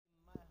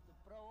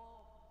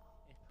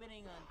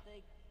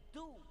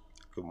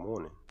Good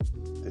morning.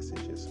 This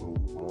is your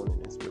smooth morning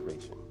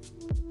inspiration.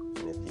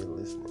 And if you're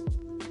listening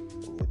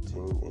and you're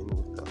tuned in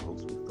with the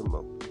host with the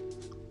most,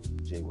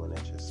 J1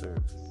 at your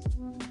service.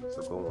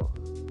 So go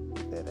on,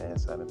 get that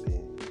ass out of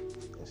bed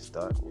and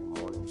start your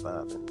morning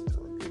vibing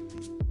to a good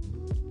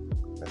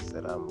beat. Let's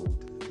set our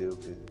mood to feel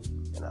good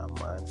and our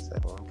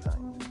mindset on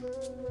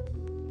kindness.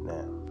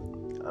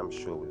 Now, I'm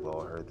sure we've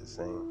all heard the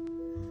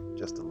saying,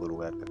 just a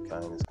little act of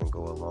kindness can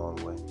go a long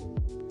way.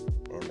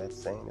 And that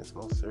saying is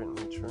most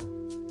certainly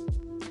true.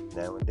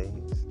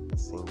 Nowadays, it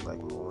seems like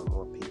more and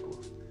more people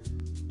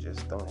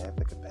just don't have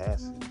the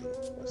capacity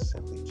or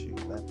simply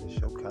choose not to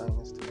show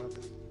kindness to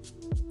others.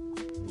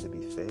 And to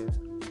be fair,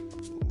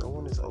 no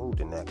one is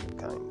owed an act of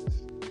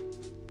kindness.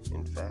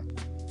 In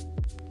fact,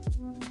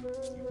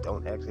 you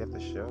don't actually have to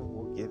show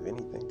or give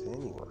anything to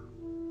anyone,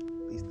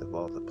 least of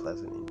all the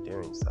pleasant,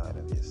 endearing side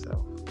of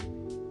yourself.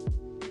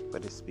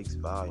 But it speaks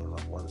volume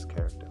of one's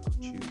character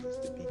who chooses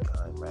to be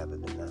kind rather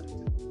than not.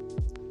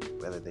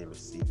 Whether they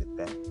receive it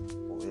back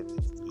or if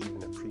it's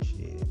even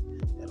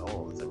appreciated at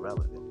all is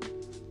irrelevant.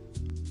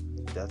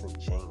 It doesn't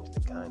change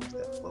the kindness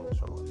that flows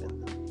from within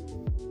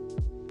them.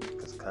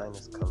 Because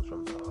kindness comes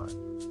from the heart.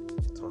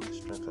 It's on the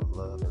strength of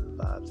love and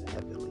vibes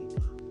heavily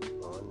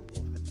on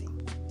empathy.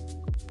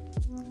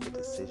 The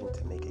decision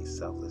to make a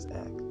selfless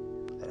act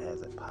that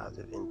has a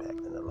positive impact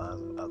in the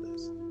lives of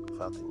others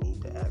without the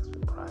need to ask for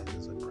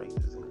prizes or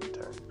praises in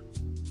return.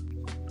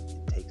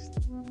 It takes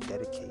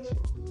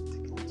dedication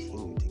to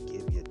continue to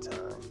give your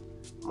time,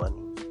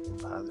 money, and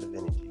positive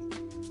energy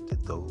to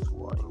those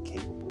who are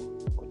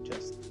incapable or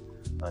just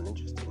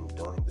uninterested in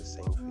doing the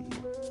same for you.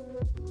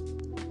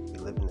 We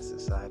live in a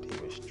society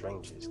where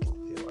strangers can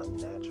feel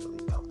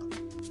unnaturally comfortable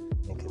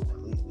and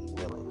completely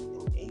willing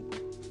and able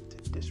to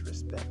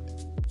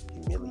disrespect,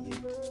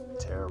 humiliate,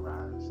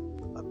 terrorize,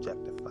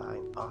 objectify,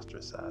 and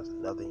ostracize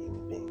another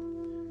human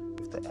being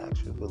with the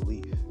actual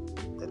belief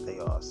that they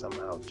are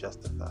somehow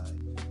justified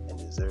and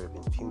deserve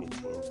impunity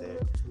in their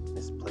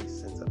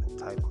misplaced sense of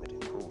entitlement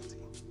and cruelty.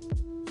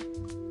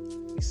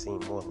 We seem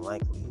more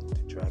likely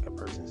to drag a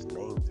person's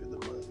name through the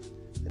mud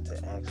than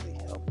to actually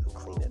help them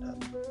clean it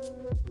up.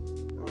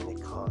 I mean,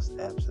 it costs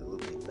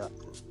absolutely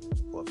nothing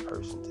for a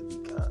person to be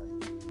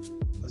kind,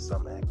 but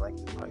some act like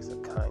the price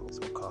of kindness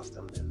will cost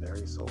them their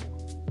very soul.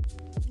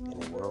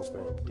 In a world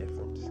where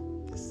indifference,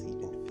 deceit,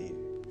 and fear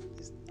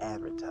is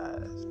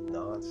advertised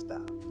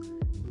non-stop,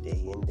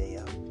 day in, day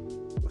out,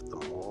 with the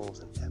morals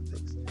and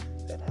ethics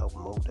that help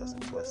mold us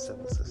into a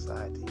civil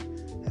society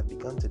have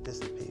begun to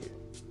disappear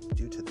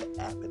due to the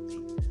apathy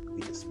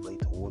we display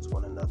towards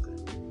one another.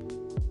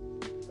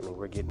 I mean,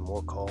 we're getting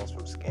more calls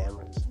from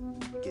scammers,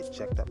 we get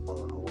checked up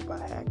on more by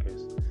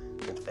hackers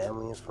than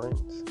family and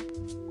friends.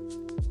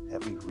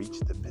 Have we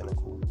reached the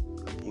pinnacle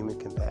of human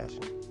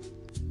compassion?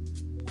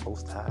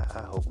 Most high,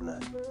 I hope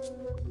not.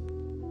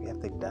 We have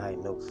to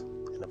diagnose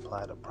and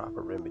apply the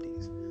proper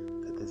remedies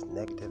to this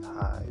negative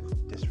hive,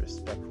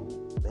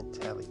 disrespectful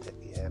mentality that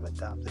we have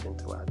adopted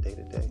into our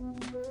day-to-day.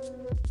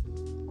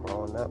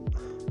 Growing up,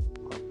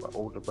 my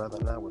older brother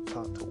and I were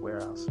taught to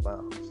wear our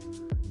smiles,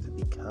 to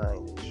be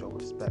kind and show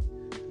respect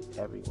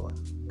to everyone,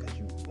 because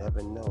you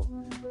never know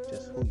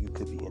just who you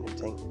could be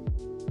entertaining.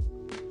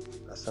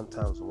 I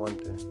sometimes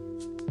wonder,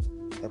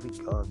 have we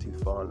gone too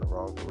far in the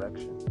wrong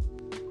direction,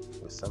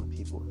 where some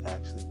people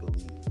actually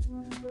believe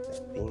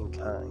that being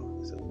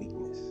kind is a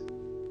weakness,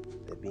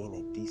 that being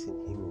a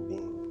decent human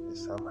being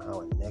is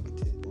somehow a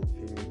negative,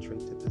 inferior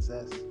trait to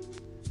possess?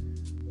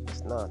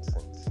 It's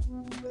nonsense.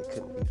 They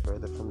couldn't be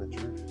further from the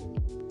truth.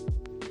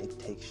 It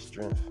takes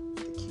strength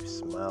to keep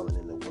smiling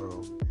in a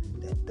world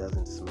that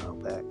doesn't smile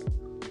back.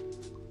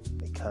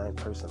 A kind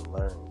person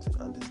learns and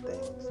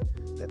understands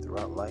that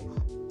throughout life,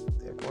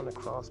 they're going to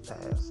cross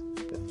paths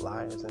with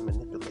liars and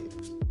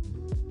manipulators.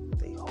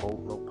 They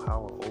hold no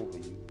power over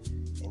you,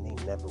 and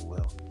they never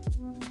will.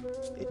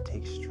 It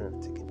takes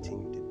strength to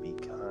continue to be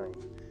kind,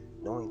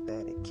 knowing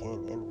that it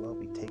can and will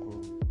be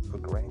taken for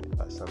granted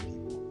by some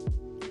people.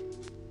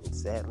 And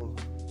sadly,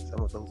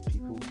 some of those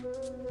people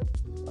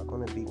are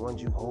going to be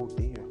ones you hold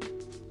dear.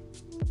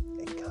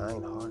 A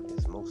kind heart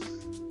is most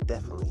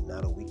definitely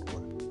not a weak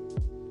one.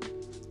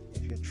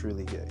 If you're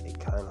truly a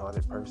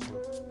kind-hearted person,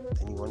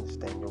 then you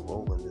understand your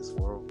role in this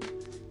world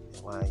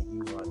and why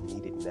you are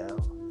needed now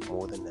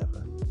more than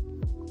ever.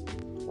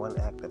 One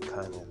act of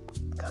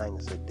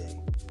kindness a day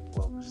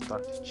will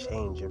start to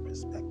change your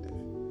perspective.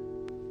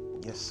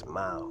 Your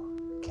smile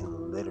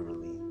can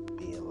literally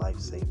be a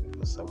lifesaver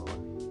for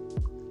someone.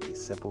 A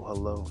simple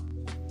hello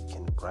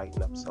can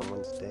brighten up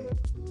someone's day.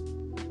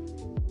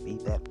 Be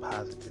that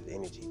positive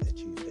energy that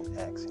you've been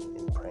asking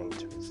and praying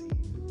to receive.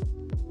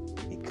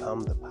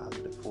 Become the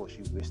positive force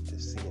you wish to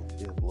see and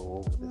feel blow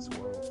over this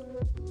world.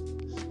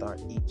 Start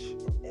each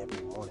and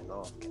every morning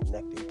off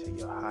connecting to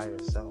your higher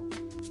self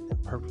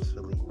and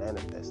purposefully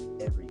manifest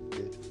every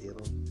good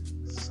feeling,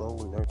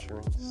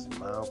 soul-nurturing,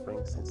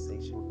 smile-bringing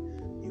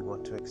sensation you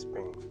want to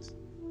experience,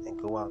 and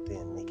go out there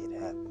and make it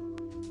happen.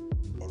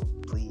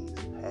 And please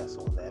pass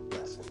on that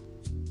blessing.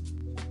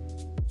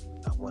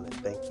 I want to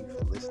thank you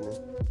for listening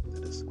to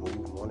the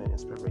Smooth Morning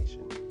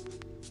inspiration.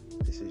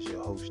 This is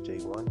your host,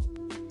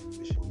 J1,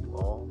 wishing you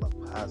all a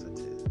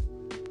positive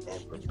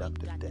and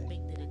productive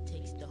day.